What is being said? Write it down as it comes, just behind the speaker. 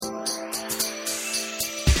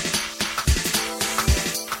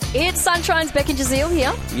It's Sunshine's Beck and Jazeel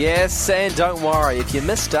here. Yes, and don't worry, if you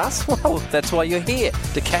missed us, well, that's why you're here,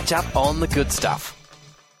 to catch up on the good stuff.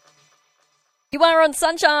 You are on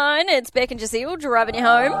Sunshine. It's Beck and Jazeel driving you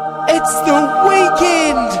home. It's the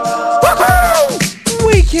weekend! Woohoo!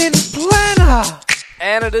 Weekend planner!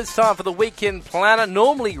 And it is time for the weekend planner.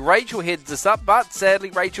 Normally, Rachel heads us up, but sadly,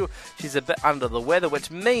 Rachel, she's a bit under the weather, which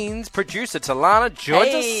means producer Talana joins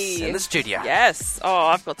us in the studio. Yes. Oh,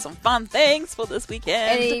 I've got some fun things for this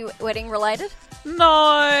weekend. Any wedding related?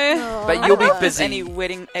 No. But you'll be There's busy. Any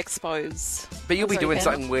wedding expos. But you'll be This doing weekend.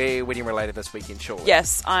 something wedding related this weekend, surely.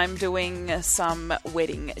 Yes, I'm doing some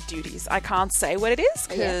wedding duties. I can't say what it is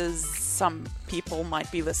Yeah. because some people might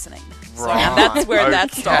be listening. So, Right. and that's where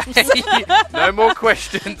that Okay. stops. No more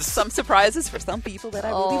questions. Some surprises for some people that I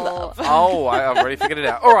really love. Oh, I've already figured it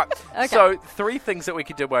out. All right. Okay. So, 3 things that we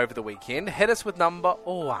could do over the weekend. Hit us with number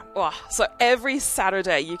 1. Oh, so every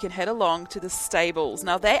Saturday you can head along to the stables.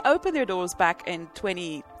 Now, they opened their doors back in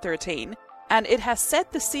 2013. And it has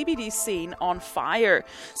set the CBD scene on fire.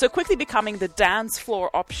 So quickly becoming the dance floor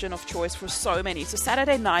option of choice for so many. So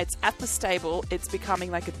Saturday nights at the stable, it's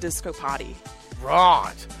becoming like a disco party.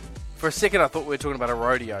 Right. For a second, I thought we were talking about a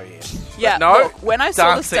rodeo here. Yeah, But no. look, when I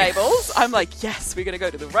saw dancing. the stables, I'm like, yes, we're going to go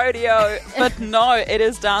to the rodeo. But no, it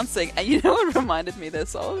is dancing. And you know what reminded me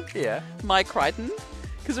this of? Yeah. Mike Crichton.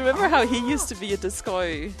 Because remember how he used to be a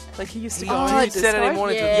disco, like he used to go to Oh, disco? Saturday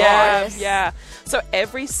mornings with Yeah, Mike. yeah. So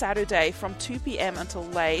every Saturday from 2 p.m. until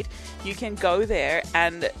late, you can go there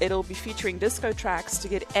and it'll be featuring disco tracks to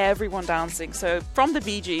get everyone dancing. So from the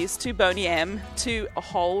Bee Gees to Boney M to a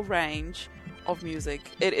whole range of music.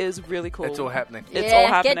 It is really cool. It's all happening. It's all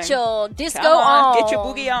happening. Get your disco Come on, on. get your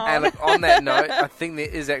boogie on. And on that note, I think there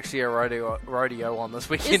is actually a rodeo on this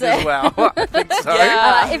weekend Is there? as well. I think so.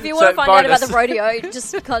 Yeah. If you want to So find out about bonus. the rodeo,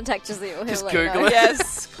 just contact Jazeel. Just He'll let you Google know. it.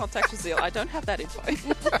 Yes, contact Jazeel. I don't have that info.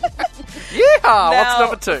 Yeah. Now,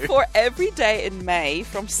 What's number 2? For every day in May,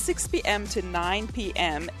 from 6 p.m. to 9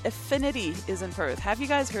 p.m., Affinity is in Perth. Have you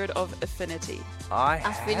guys heard of Affinity? I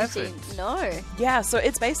Affinity. haven't. No. Yeah, so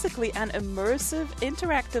it's basically an immersive,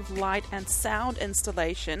 interactive light and sound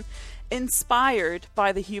installation inspired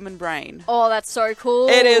by the human brain. Oh, that's so cool.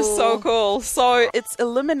 It is so cool. So it's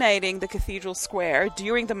illuminating the cathedral square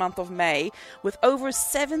during the month of May with over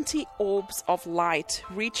 70 orbs of light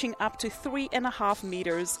reaching up to 3.5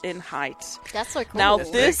 meters in height. That's so cool. Now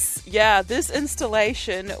That's this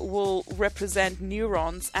installation will represent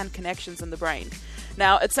neurons and connections in the brain.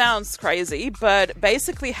 Now, it sounds crazy, but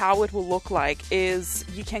basically how it will look like is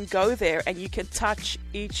you can go there and you can touch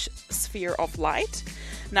each sphere of light.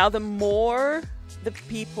 Now, the more the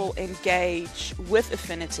people engage with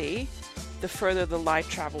Affinity, the further the light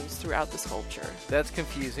travels throughout the sculpture. That's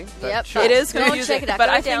confusing. But Yep. sure. It is Go and confusing, check it out. but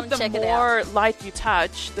Go I down think the and check it more light you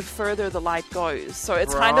touch, the further the light goes. So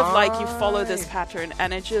it's kind of like you follow this Right. pattern,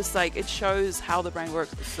 and it just like it shows how the brain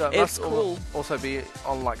works. So it It's must cool. also be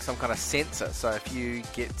on like some kind of sensor. So if you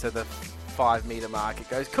get to the 5 meter mark, it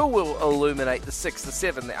goes, cool, we'll illuminate the 6, the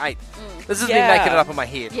 7, the 8. This has been Yeah. making it up in my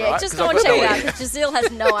head, Yeah, right? just 'Cause go I've and got check no it out. idea. Because Giselle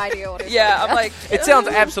has no idea what it is. Yeah, I'm like, It sounds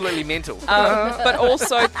absolutely mental. but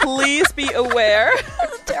also please be aware.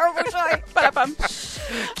 terrible show. Ba-da-bum.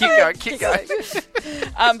 Keep going.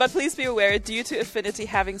 But please be aware, due to Affinity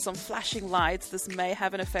having some flashing lights, this may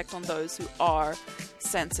have an effect on those who are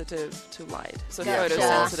sensitive to light. So Gotcha.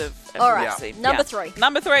 photosensitive. All right, epilepsy. number 3.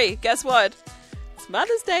 Number 3, guess what? It's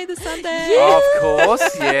Mother's Day this Sunday. Of course,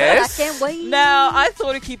 I yes. can't wait. Now, I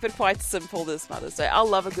thought to keep it quite simple this Mother's Day. I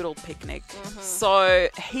love a good old picnic. So,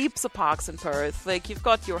 heaps of parks in Perth. Like, you've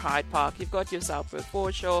got your Hyde Park, you've got your South Perth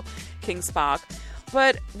Foreshore, Kings Park.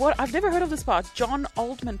 But what I've never heard of this park, John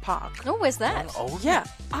Oldman Park. Oh, where's that? Yeah,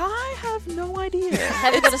 I have no idea.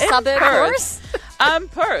 Have you got a It's in suburb for us?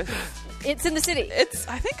 Perth. Perth. It's in the city. I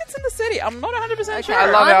think it's in the city. I'm not 100% sure. I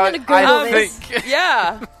love I'm how gonna Google this. think.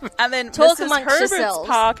 Yeah. And then Talk Mrs. amongst Herbert's yourselves.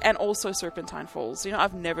 Park and also Serpentine Falls. You know,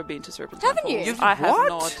 I've never been to Serpentine Haven't you? Falls. You've- I have what?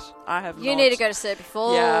 not. I have not. You need to go to Serpy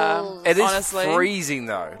Falls. Yeah. It is Honestly. freezing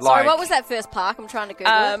though. Sorry, what was that first park? I'm trying to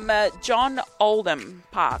Google it. John Oldham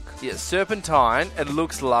Park. Yeah, Serpentine. It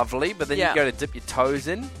looks lovely, but then Yeah. you go to dip your toes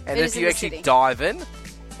in, and It if is in you the actually city. dive in,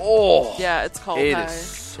 oh, Yeah, it's cold. it hey. is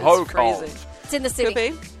so It's cold. freezing. It's in the Could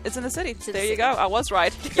city. be. It's in the city. in the There you city. go. I was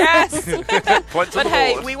right. Yes. Points on But the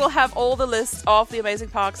hey, board. we will have all the lists of the amazing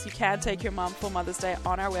parks you can take your mum for Mother's Day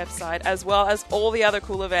on our website, as well as all the other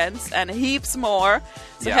cool events and heaps more.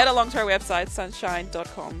 So Yeah. head along to our website,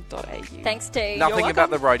 sunshine.com.au. Thanks, T. Nothing You're about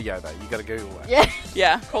welcome. the rodeo though. You got to Google that. Yeah.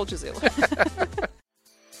 Yeah, call Jazeel.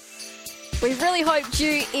 We really hoped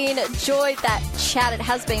you enjoyed that chat. It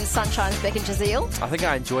has been Sunshine's Beck and Jazeel. I think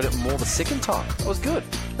I enjoyed it more the second time. It was good.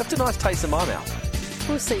 Left a nice taste in my mouth.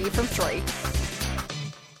 We'll see you from 3.